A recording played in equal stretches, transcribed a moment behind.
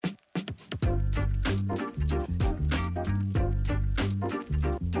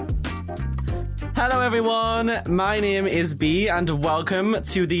Hello everyone, my name is Bea and welcome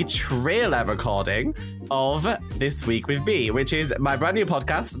to the trailer recording of This Week with Bea, which is my brand new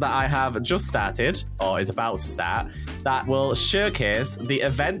podcast that I have just started, or is about to start, that will showcase the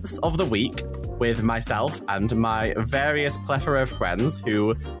events of the week with myself and my various plethora of friends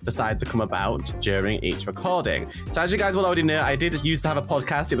who decide to come about during each recording. So as you guys will already know, I did used to have a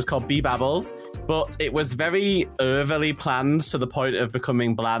podcast. It was called Bea Babbles, but it was very overly planned to the point of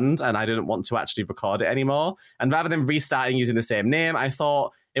becoming bland, and I didn't want to actually record it anymore. And rather than restarting using the same name, I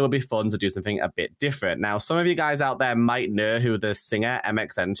thought it would be fun to do something a bit different. Now, some of you guys out there might know who the singer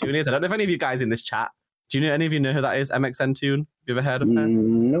MXNTune is. I don't know if any of you guys in this chat, do you know, any of you know who that is, MXNTune? Have you ever heard of her?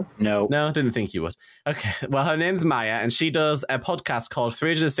 No. No, didn't think you would. Okay, well, her name's Maya, and she does a podcast called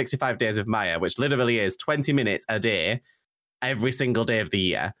 365 Days with Maya, which literally is 20 minutes a day, every single day of the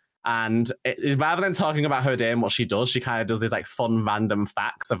year. And rather than talking about her day and what she does, she kind of does these like fun random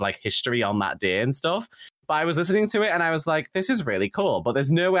facts of like history on that day and stuff. But I was listening to it and I was like, this is really cool, but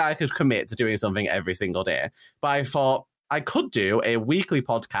there's no way I could commit to doing something every single day. But I thought I could do a weekly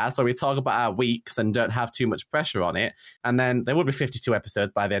podcast where we talk about our weeks and don't have too much pressure on it. And then there would be 52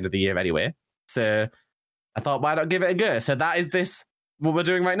 episodes by the end of the year anyway. So I thought, why not give it a go? So that is what we're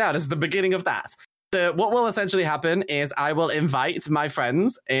doing right now. This is the beginning of that. So what will essentially happen is I will invite my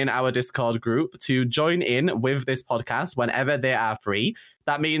friends in our Discord group to join in with this podcast whenever they are free.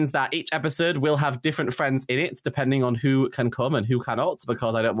 That means that each episode will have different friends in it, depending on who can come and who cannot,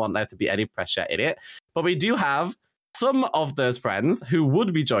 because I don't want there to be any pressure in it. But we do have some of those friends who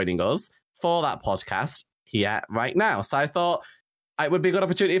would be joining us for that podcast here right now. So I thought it would be a good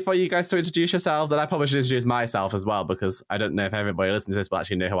opportunity for you guys to introduce yourselves, and I probably should introduce myself as well, because I don't know if everybody listening to this will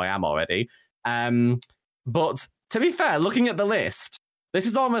actually know who I am already. But to be fair, looking at the list, this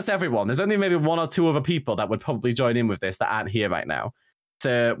is almost everyone. There's only maybe one or two other people that would probably join in with this that aren't here right now.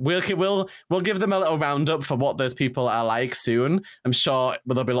 So we'll give them a little roundup for what those people are like soon. I'm sure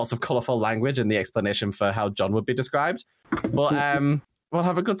there'll be lots of colourful language in the explanation for how John would be described. But we'll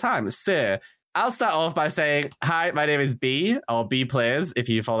have a good time. So I'll start off by saying, hi, my name is Bea, or Bea Plays, if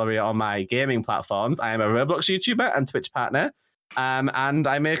you follow me on my gaming platforms. I am a Roblox YouTuber and Twitch partner. And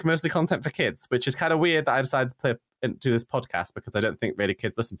I make mostly content for kids, which is kind of weird that I decided to play into this podcast because I don't think really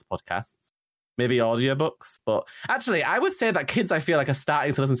kids listen to podcasts. Maybe audiobooks, but actually I would say that kids, I feel like, are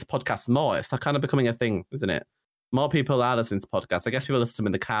starting to listen to podcasts more. It's kind of becoming a thing, isn't it? More people are listening to podcasts. I guess people listen to them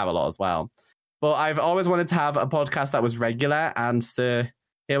in the car a lot as well. But I've always wanted to have a podcast that was regular, and so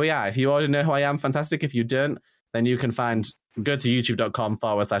here we are. If you already know who I am, fantastic. If you don't, then you can go to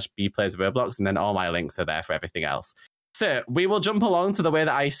youtube.com/BePlaysRoblox, and then all my links are there for everything else. So we will jump along to the way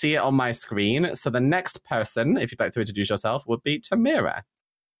that I see it on my screen. So the next person, if you'd like to introduce yourself, would be Tamara.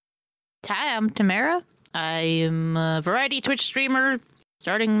 Hi, I'm Tamara. I am a variety Twitch streamer,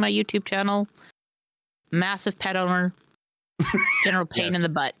 starting my YouTube channel, massive pet owner, general pain in the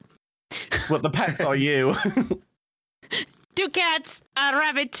butt. What, the pets are you? 2 cats, a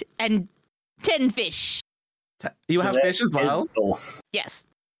rabbit, and 10 fish. You have fish as well? Yes.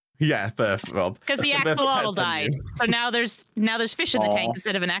 Yeah, birth, Rob. Because the axolotl died. So now there's fish in the tank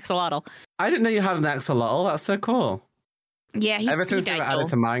instead of an axolotl. I didn't know you had an axolotl. That's so cool. Yeah, ever since they were added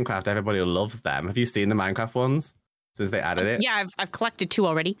to Minecraft, everybody loves them. Have you seen the Minecraft ones since they added it? Yeah, I've collected 2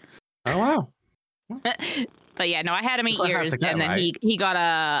 already. Oh wow! But yeah, no, I had him 8 years, and then he got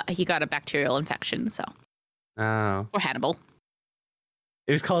a bacterial infection. So or Hannibal.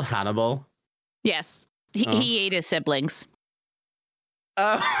 It was called Hannibal. Yes, he ate his siblings.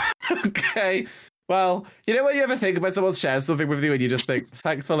 Oh, okay. Well, you know when you ever think about someone shares something with you and you just think,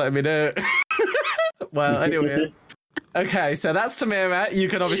 thanks for letting me know. Well, anyway. Okay, so that's Tamara. You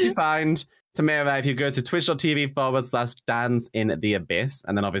can obviously find Tamara if you go to twitch.tv/Dance in the Abyss.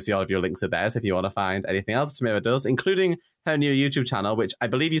 And then obviously all of your links are there. So if you want to find anything else Tamara does, including her new YouTube channel, which I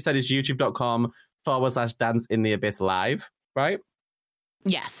believe you said is youtube.com/Dance in the Abyss live, right?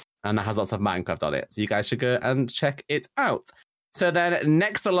 Yes. And that has lots of Minecraft on it. So you guys should go and check it out. So then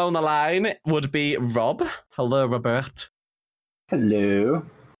next along the line would be Rob. Hello, Robert. Hello.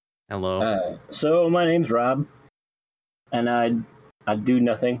 Hello. So my name's Rob, and I do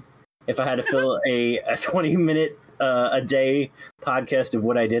nothing. If I had to fill a 20-minute a day podcast of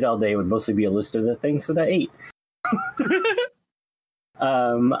what I did all day, it would mostly be a list of the things that I ate.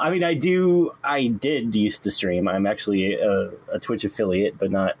 I mean, I did used to stream. I'm actually a Twitch affiliate, but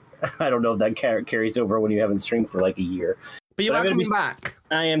not. I don't know if that carries over when you haven't streamed for like a year. But you are coming back.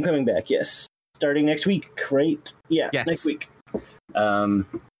 I am coming back, yes. Starting next week, right? Yeah, yes. Next week. But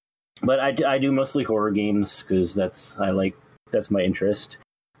I do mostly horror games because that's my interest.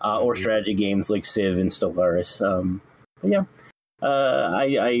 Or strategy games like Civ and Stellaris. But yeah,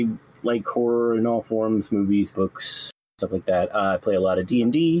 I like horror in all forms, movies, books, stuff like that. I play a lot of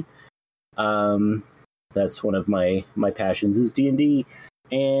D&D. That's one of my passions is D&D.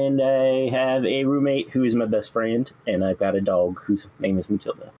 And I have a roommate who is my best friend, and I've got a dog whose name is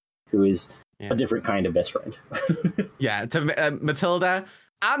Matilda, who is a different kind of best friend. Yeah, Matilda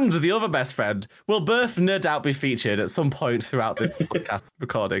and the other best friend will both no doubt be featured at some point throughout this podcast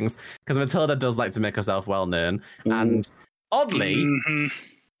recordings, because Matilda does like to make herself well known. And oddly,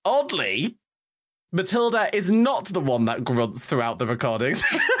 Matilda is not the one that grunts throughout the recordings.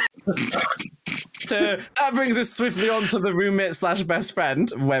 So that brings us swiftly on to the roommate / best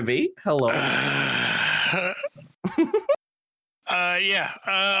friend, Webby. Hello.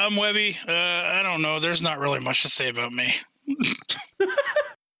 I'm Webby. I don't know. There's not really much to say about me.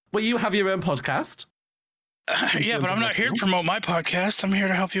 Well, you have your own podcast. Yeah, but I'm not here to promote my podcast. I'm here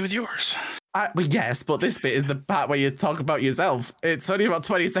to help you with yours. Well, yes, but this bit is the part where you talk about yourself. It's only about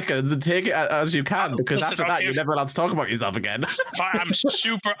 20 seconds, and take it as you can, because Listen, after that, you're never allowed to talk about yourself again. I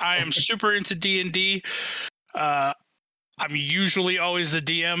am super into D&D. I'm usually always the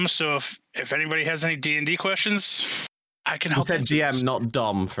DM, so if anybody has any D&D questions, I can help. You said DM, not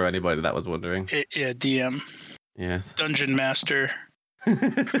Dom, for anybody that was wondering. Yeah, DM. Yes. Dungeon Master.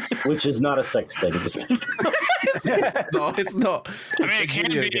 Which is not a sex thing. No, it's not. I mean, it can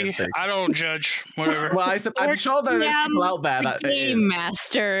be. I don't judge. Whatever. Well, I'm sure there is people out there that Game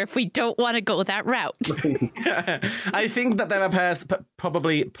Master, if we don't want to go that route. I think that there are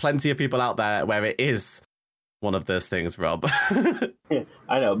probably plenty of people out there where it is one of those things, Rob.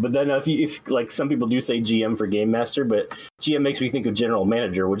 I know, but then if like some people do say GM for Game Master, but GM makes me think of General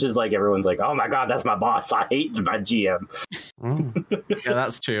Manager, which is like everyone's like, oh my god, that's my boss. I hate my GM. Yeah,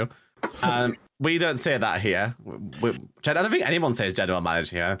 that's true. We don't say that here. I don't think anyone says General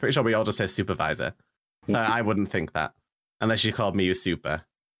Manager here. I'm pretty sure we all just say Supervisor. So I wouldn't think that, unless you called me a super,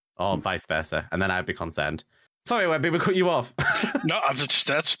 or vice versa, and then I'd be concerned. Sorry, Webby, we cut you off. No,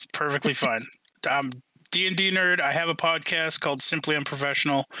 that's perfectly fine. D&D nerd. I have a podcast called Simply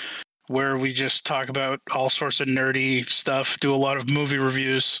Unprofessional, where we just talk about all sorts of nerdy stuff, do a lot of movie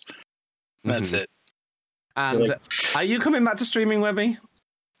reviews. That's it. And are you coming back to streaming, Webby?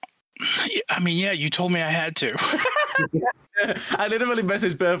 I mean, yeah, you told me I had to. I literally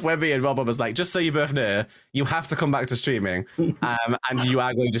messaged both Webby and Rob. I was like, just so you both know, you have to come back to streaming. And you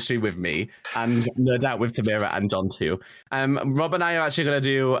are going to stream with me. And no doubt with Tamira and John too. Rob and I are actually going to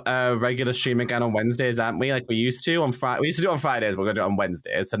do a regular stream again on Wednesdays, aren't we? Like we used to on Friday. We used to do it on Fridays. We're going to do it on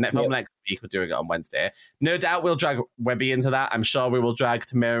Wednesdays. So next week, we're doing it on Wednesday. No doubt we'll drag Webby into that. I'm sure we will drag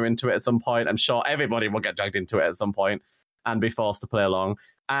Tamira into it at some point. I'm sure everybody will get dragged into it at some point and be forced to play along.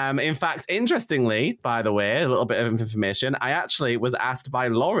 In fact, interestingly, by the way, a little bit of information, I actually was asked by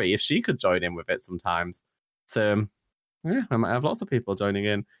Laurie if she could join in with it sometimes. So, yeah, I might have lots of people joining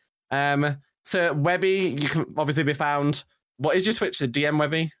in. So, Webby, you can obviously be found. What is your Twitch? The DM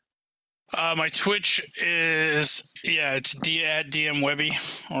Webby? My Twitch is, it's at DM Webby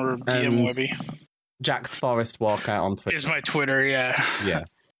or DM Webby. Jack's Forest Walker on Twitter. Is my Twitter, yeah. Yeah.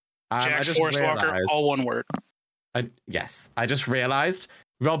 Jack's Forest Walker, all one word. I just realized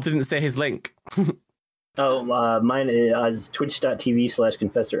Rob didn't say his link. Mine is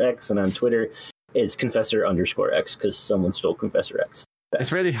twitch.tv/ConfessorX, and on Twitter it's Confessor_X because someone stole ConfessorX.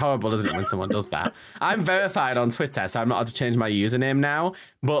 It's really horrible, isn't it, when someone does that? I'm verified on Twitter, so I'm not allowed to change my username now,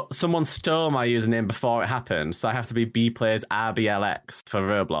 but someone stole my username before it happened, so I have to be bplayersRBLX for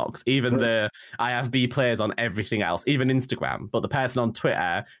Roblox, even though I have bplayers on everything else, even Instagram. But the person on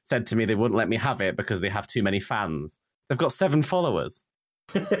Twitter said to me they wouldn't let me have it because they have too many fans. They've got 7 followers.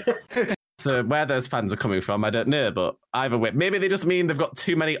 So where those fans are coming from, I don't know, but either way, maybe they just mean they've got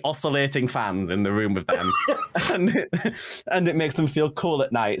too many oscillating fans in the room with them, and it makes them feel cool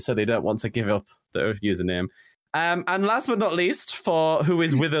at night, so they don't want to give up their username. And last but not least, for who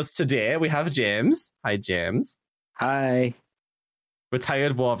is with us today, we have James. Hi, James. Hi.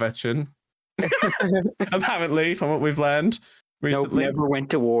 Retired war veteran. Apparently, from what we've learned recently. Nope, never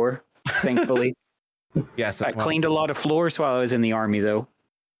went to war, thankfully. Yes, I cleaned a lot of floors while I was in the army, though.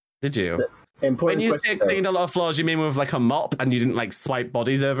 Did you? When you say cleaned a lot of floors, you mean with like a mop and you didn't like swipe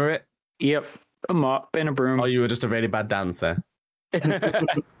bodies over it? Yep, a mop and a broom. Or you were just a really bad dancer?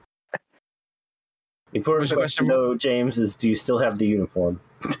 Important question, though, James, is do you still have the uniform?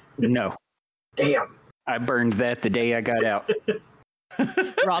 No. Damn. I burned that the day I got out.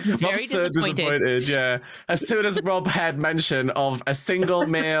 Rob is very disappointed. Yeah. As soon as Rob had mention of a single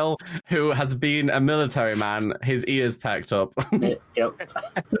male who has been a military man, his ears perked up. Yep.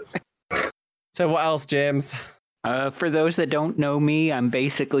 So what else, James? For those that don't know me, I'm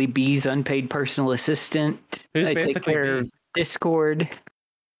basically Bee's unpaid personal assistant. Who's I take basically care of Discord.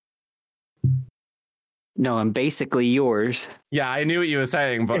 No, I'm basically yours. Yeah, I knew what you were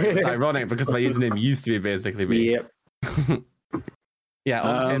saying, but it was ironic because my username used to be basically me. Yep.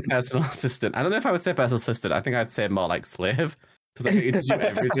 Yeah, unpaid personal assistant. I don't know if I would say personal assistant. I think I'd say more like slave because I need to do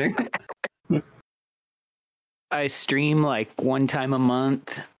everything. I stream like one time a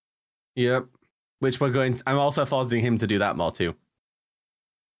month. Yep. Which I'm also forcing him to do that more too.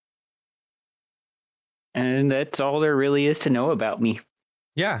 And that's all there really is to know about me.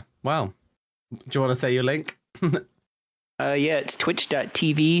 Yeah, well. Do you want to say your link? Yeah, it's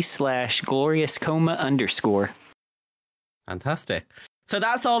twitch.tv/gloriouscoma_. Fantastic. So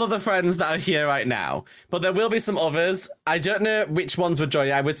that's all of the friends that are here right now. But there will be some others. I don't know which ones would join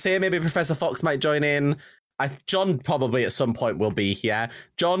in. I would say maybe Professor Fox might join in. John probably at some point will be here.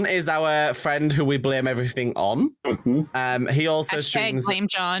 John is our friend who we blame everything on. He also streams... blame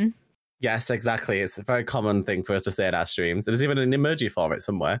John. Yes, exactly. It's a very common thing for us to say in our streams. There's even an emoji for it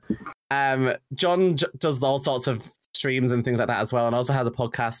somewhere. John does all sorts of streams and things like that as well, and also has a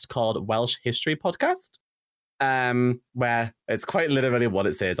podcast called Welsh History Podcast, where it's quite literally what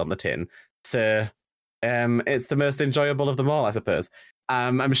it says on the tin. So it's the most enjoyable of them all, I suppose.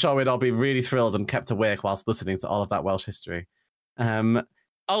 I'm sure we'd all be really thrilled and kept awake whilst listening to all of that Welsh history.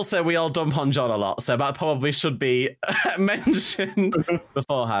 Also, we all dump on John a lot, so that probably should be mentioned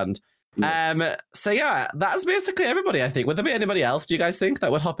beforehand. Yes. So yeah, that's basically everybody, I think. Would there be anybody else, do you guys think, that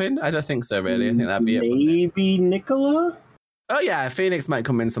would hop in? I don't think so, really. I think that'd be it. Maybe Nicola? Oh yeah, Phoenix might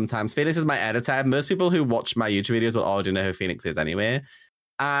come in sometimes. Phoenix is my editor. Most people who watch my YouTube videos will already know who Phoenix is anyway.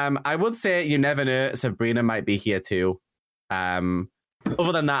 I would say you never know, Sabrina might be here too.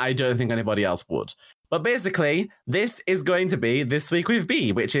 Other than that, I don't think anybody else would. But basically, this is going to be This Week with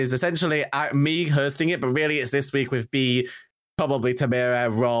Bea, which is essentially me hosting it, but really it's This Week with Bea, probably Tamara,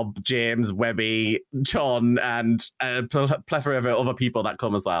 Rob, James, Webby, John, and a plethora of other people that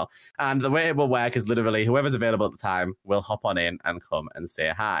come as well. And the way it will work is literally whoever's available at the time will hop on in and come and say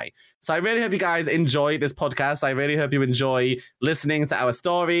hi. So I really hope you guys enjoy this podcast. I really hope you enjoy listening to our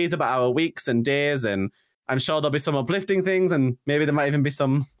stories about our weeks and days, and I'm sure there'll be some uplifting things, and maybe there might even be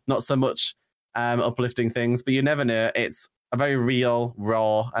some not so much uplifting things, but you never know. It's a very real,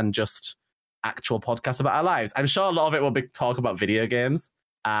 raw, and just actual podcast about our lives. I'm sure a lot of it will be talk about video games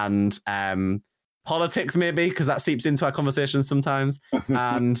and politics, maybe, because that seeps into our conversations sometimes,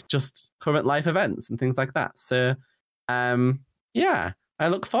 and just current life events and things like that. So, yeah, I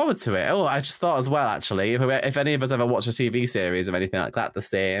look forward to it. Oh, I just thought as well, actually, if any of us ever watch a TV series or anything like that, the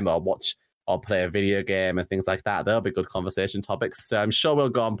same, or watch or play a video game and things like that, there'll be good conversation topics. So I'm sure we'll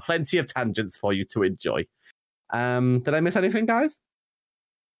go on plenty of tangents for you to enjoy. Did I miss anything, guys?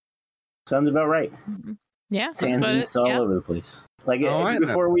 Sounds about right. Yeah. Tangents all over the place. Like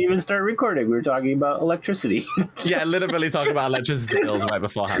before we even start recording, we were talking about electricity. Yeah, literally talking about electricity bills right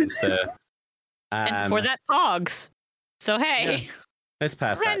beforehand. So, and for that, Pogs. So hey, yeah, it's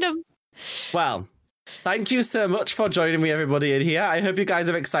perfect. Random. Well, thank you so much for joining me, everybody in here. I hope you guys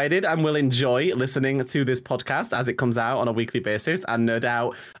are excited and will enjoy listening to this podcast as it comes out on a weekly basis, and no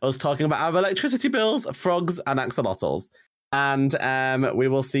doubt us talking about our electricity bills, frogs, and axolotls. And we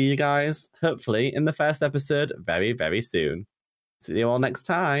will see you guys, hopefully, in the first episode very, very soon. See you all next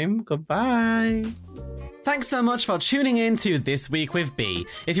time. Goodbye. Thanks so much for tuning in to This Week with Bea.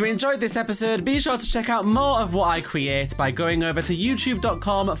 If you enjoyed this episode, be sure to check out more of what I create by going over to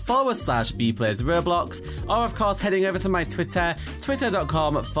youtube.com/BeaPlaysRoblox, or of course heading over to my Twitter,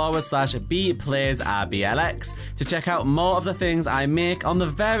 twitter.com/BeaPlaysRBLX, to check out more of the things I make on the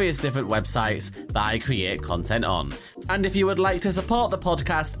various different websites that I create content on. And if you would like to support the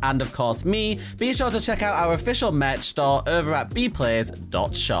podcast and of course me, be sure to check out our official merch store over at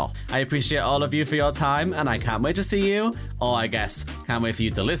beplays.shop. I appreciate all of you for your time, and I can't wait to see you, or I guess can't wait for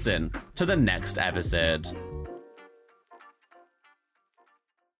you to listen to the next episode.